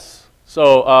 Yes.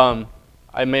 So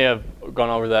I may have gone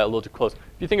over that a little too close. If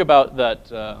you think about that,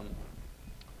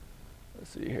 let's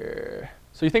see here.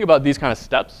 So you think about these kind of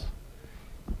steps.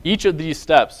 Each of these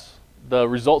steps, the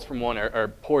results from one are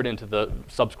poured into the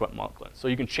subsequent monklet. So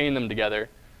you can chain them together,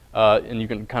 and you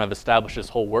can kind of establish this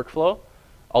whole workflow.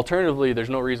 Alternatively, there's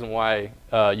no reason why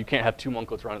you can't have two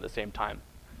monklets run at the same time.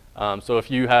 So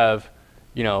if you have,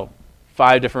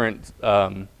 5 different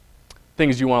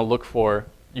things you want to look for,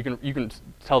 you can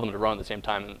tell them to run at the same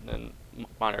time, and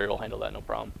Monterey will handle that no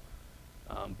problem.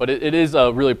 But it is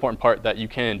a really important part that you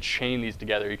can chain these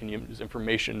together. You can use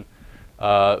information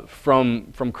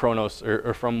from Kronos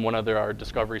or from one of our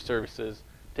discovery services,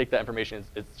 take that information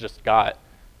it's just got,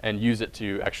 and use it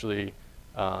to actually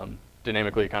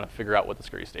dynamically kind of figure out what the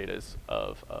security state is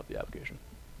of the application.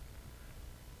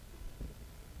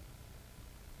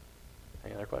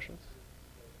 Any other questions?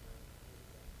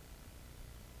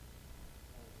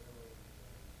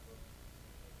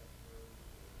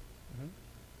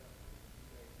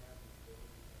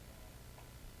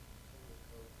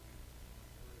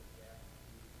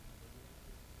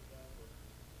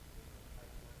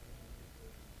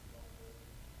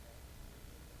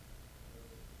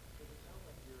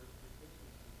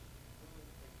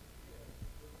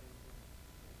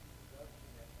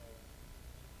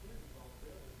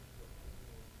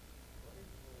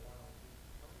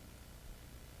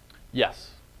 Yes.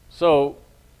 So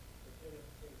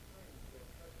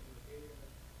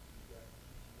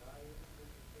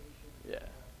yeah.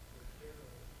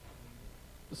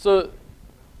 So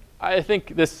I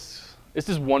think this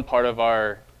is one part of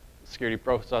our security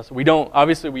process. We don't,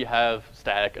 obviously we have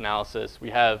static analysis.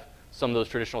 We have some of those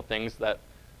traditional things that,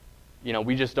 you know,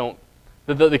 we just don't.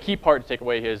 The key part to take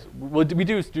away here is we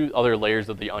do other layers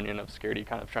of the onion of security,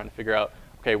 kind of trying to figure out,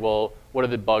 okay, well, what are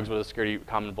the bugs, what are the security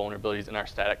common vulnerabilities in our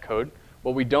static code?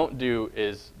 What we don't do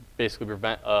is basically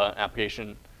prevent an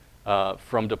application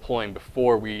from deploying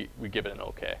before we give it an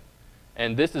OK.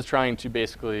 And this is trying to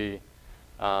basically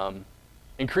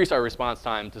increase our response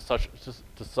time to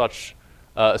such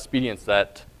expedience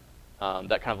that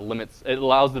that kind of limits, it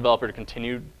allows the developer to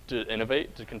continue to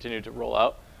innovate, to continue to roll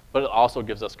out, but it also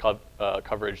gives us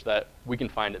coverage that we can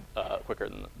find it quicker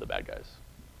than the bad guys.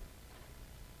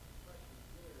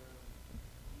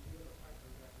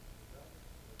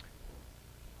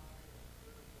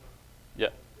 Yeah.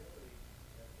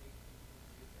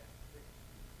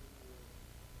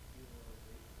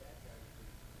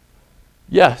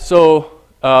 Yeah, so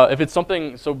if it's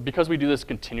something, so because we do this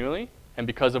continually, and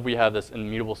because we have this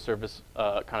immutable service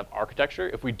kind of architecture,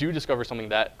 if we do discover something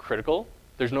that critical,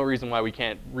 there's no reason why we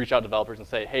can't reach out to developers and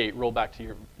say, hey, roll back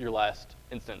to your last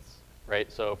instance,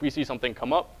 right? So if we see something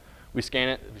come up, we scan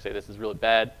it, we say this is really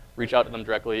bad, reach out to them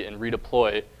directly and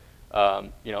redeploy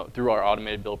you know, through our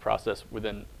automated build process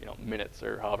within, you know, minutes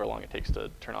or however long it takes to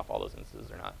turn off all those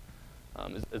instances or not.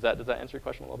 Does that answer your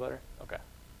question a little better? Okay.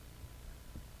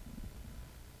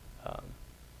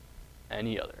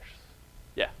 Any others?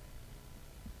 Yeah.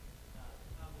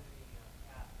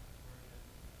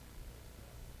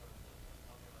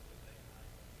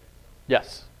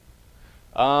 Yes.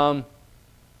 I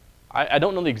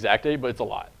don't know the exact date, but it's a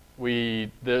lot.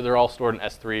 They're all stored in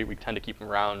S3. We tend to keep them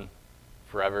around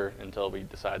forever until we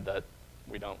decide that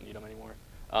we don't need them anymore.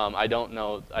 I don't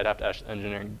know. I'd have to ask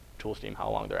engineering tools team how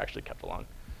long they're actually kept along.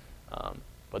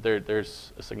 But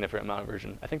there's a significant amount of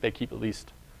version. I think they keep at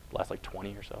least the last like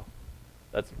 20 or so.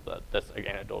 That's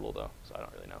anecdotal though, so I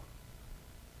don't really know.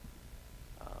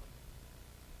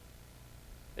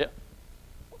 Yeah.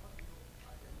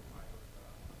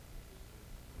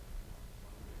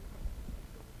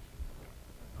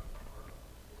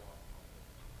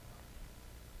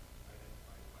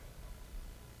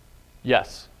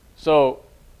 Yes. So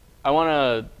I want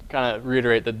to kind of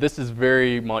reiterate that this is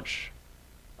very much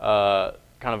kind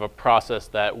of a process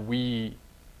that we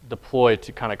deploy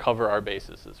to kind of cover our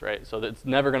bases, right? So it's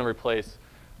never going to replace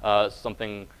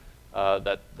something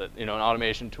that you know, an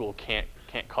automation tool can't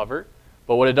cover.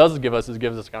 But what it does is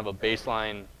gives us kind of a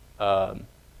baseline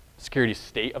security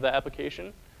state of the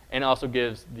application, and also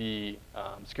gives the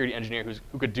security engineer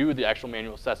who could do the actual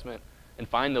manual assessment and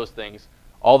find those things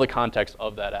all the context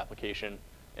of that application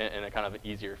in a kind of an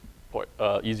easier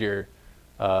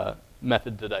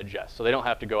method to digest. So they don't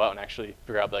have to go out and actually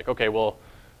figure out like, okay, well,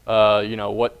 you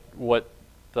know, what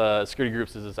the security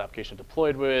groups is this application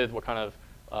deployed with? What kind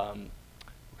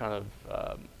of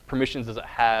permissions does it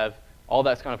have? All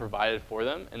that's kind of provided for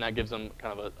them, and that gives them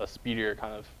kind of a speedier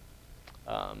kind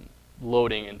of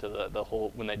loading into the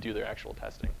whole when they do their actual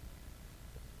testing.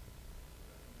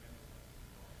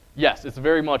 Yes, it's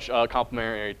very much a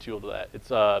complementary tool to that.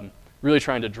 It's really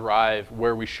trying to drive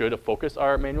where we should focus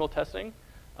our manual testing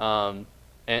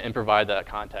and provide that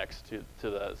context to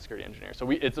the security engineer. So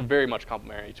it's a very much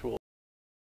complementary tool.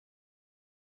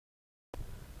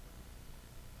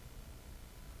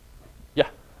 Yeah?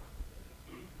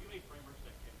 Do you have any frameworks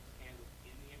that can scan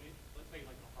within the image? Let's say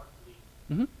like a Heartbleed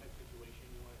type situation,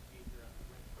 you want to see if you're a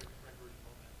red version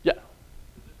of that. Yeah.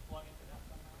 Does this plug into that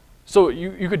somehow? So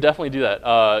you could definitely do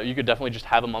that. You could definitely just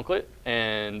have a monklet,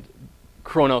 and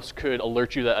Kronos could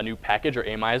alert you that a new package or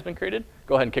AMI has been created.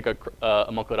 Go ahead and kick a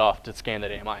monklet off to scan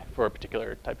that AMI for a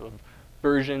particular type of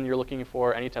version you're looking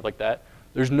for, any type like that.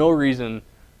 There's no reason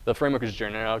the framework is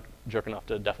generic enough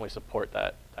to definitely support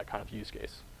that kind of use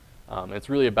case. And it's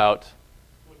really about.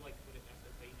 Would it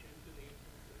SSH into the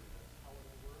instance? Is that how it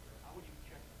would work? Or how would you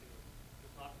check if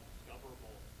it's not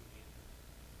discoverable in the instance?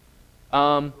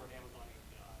 Through an Amazon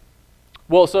API?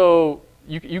 Well, so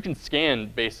you can scan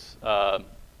base.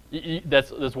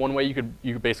 That's one way you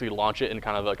could basically launch it in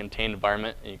kind of a contained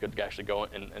environment, and you could actually go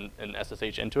and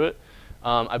SSH into it.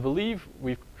 I believe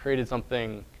we've created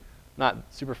something, not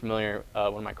super familiar.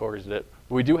 One of my coworkers did it,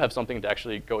 but we do have something to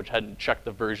actually go ahead and check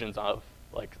the versions of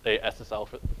like the SSL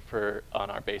on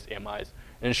our base AMIs,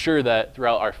 and ensure that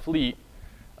throughout our fleet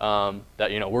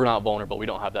that, you know, we're not vulnerable. We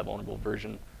don't have that vulnerable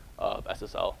version of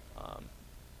SSL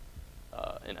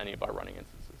in any of our running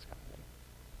instances, kind of thing.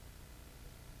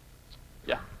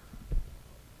 Yeah.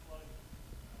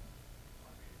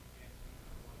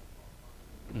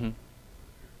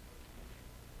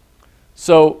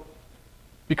 So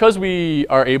because we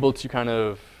are able to kind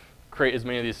of create as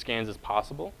many of these scans as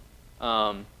possible,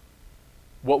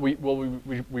 what we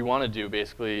want to do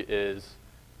basically is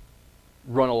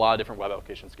run a lot of different web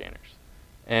application scanners.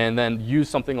 And then use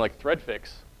something like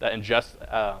ThreadFix that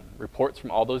ingests reports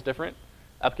from all those different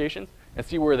applications and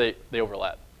see where they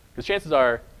overlap. Because chances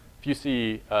are, if you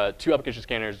see 2 application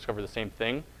scanners discover the same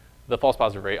thing, the false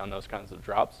positive rate on those kinds of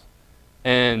drops.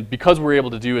 And because we're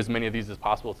able to do as many of these as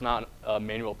possible, it's not a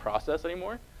manual process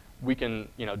anymore. We can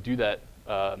do that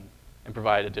and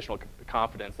provide additional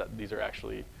confidence that these are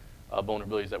actually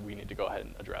vulnerabilities that we need to go ahead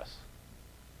and address.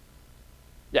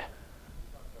 Yeah?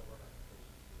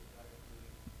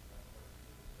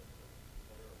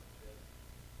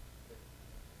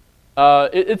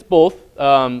 It's both.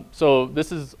 So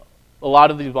this is, a lot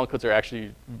of these monoliths are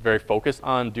actually very focused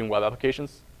on doing web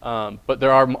applications. But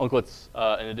there are monoliths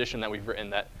in addition that we've written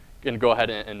that can go ahead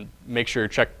and make sure,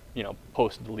 check,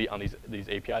 post, delete on these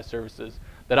API services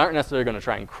that aren't necessarily going to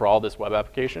try and crawl this web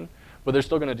application, but they're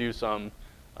still going to do some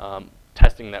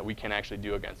testing that we can actually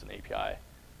do against an API.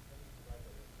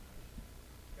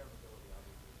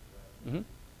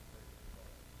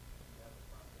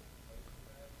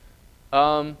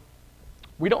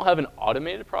 We don't have an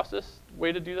automated process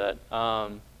way to do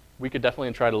that. We could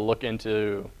definitely try to look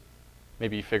into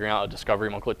maybe figuring out a discovery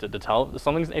monolith to tell if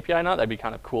something's an API or not. That'd be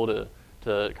kind of cool to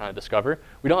kind of discover.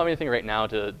 We don't have anything right now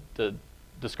to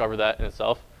discover that in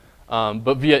itself.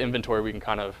 But via inventory, we can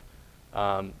kind of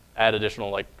add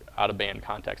additional out-of-band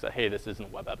context that, hey, this isn't a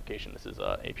web application, this is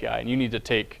an API, and you need to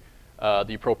take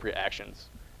the appropriate actions.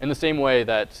 In the same way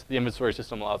that the inventory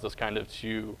system allows us kind of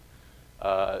to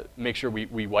make sure we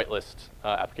whitelist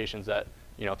applications that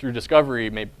through discovery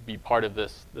may be part of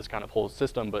this kind of whole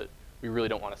system, but we really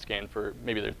don't want to scan for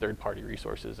maybe their third-party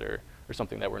resources or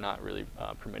something that we're not really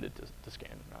permitted to scan.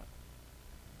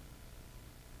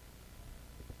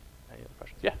 Any other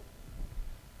questions? Yeah.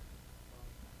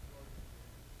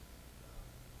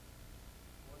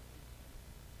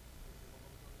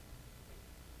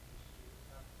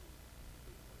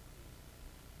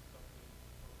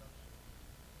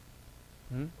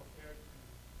 Mm-hmm.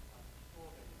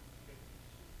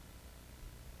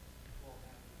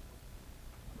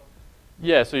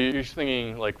 Yeah, so you're just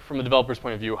thinking, from the developer's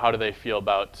point of view, how do they feel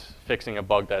about fixing a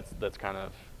bug that's kind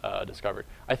of discovered?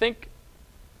 I think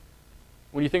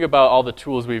when you think about all the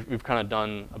tools we've kind of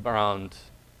done around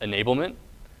enablement,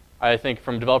 I think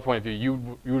from a developer point of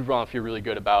view, you would want to feel really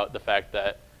good about the fact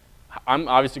that I'm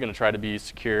obviously going to try to be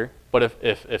secure, but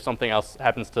if something else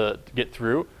happens to get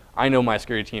through, I know my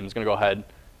security team is going to go ahead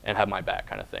and have my back,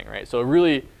 kind of thing, right? So it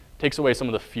really takes away some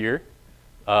of the fear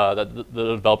that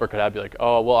the developer could have, be like,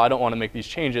 oh, well, I don't want to make these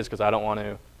changes because I don't want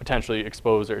to potentially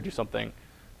expose or do something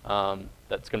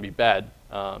that's going to be bad.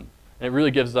 And it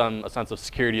really gives them a sense of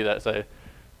security that say,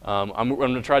 I'm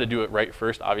going to try to do it right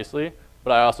first, obviously,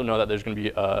 but I also know that there's going to be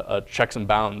a checks and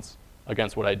bounds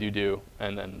against what I do,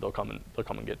 and then they'll come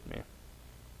and get me.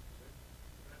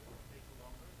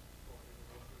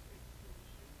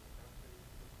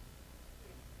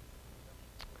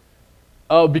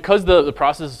 Because the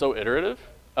process is so iterative,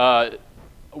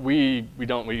 we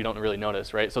don't really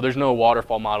notice, right? So there's no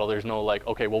waterfall model. There's no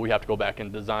okay, well, we have to go back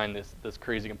and design this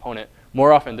crazy component.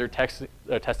 More often, they're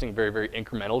testing very, very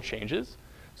incremental changes.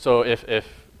 So if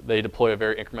they deploy a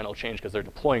very incremental change because they're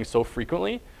deploying so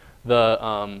frequently,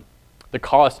 the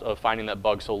cost of finding that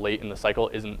bug so late in the cycle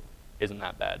isn't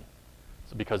that bad.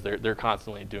 So because they're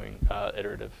constantly doing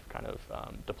iterative kind of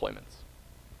deployments.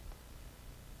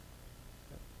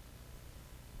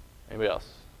 Anybody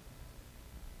else?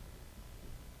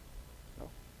 No?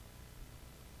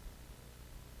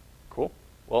 Cool.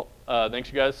 Well, thanks,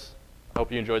 you guys. I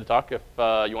hope you enjoyed the talk. If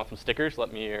you want some stickers,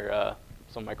 let me or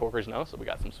some of my coworkers know. So we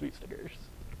got some sweet stickers.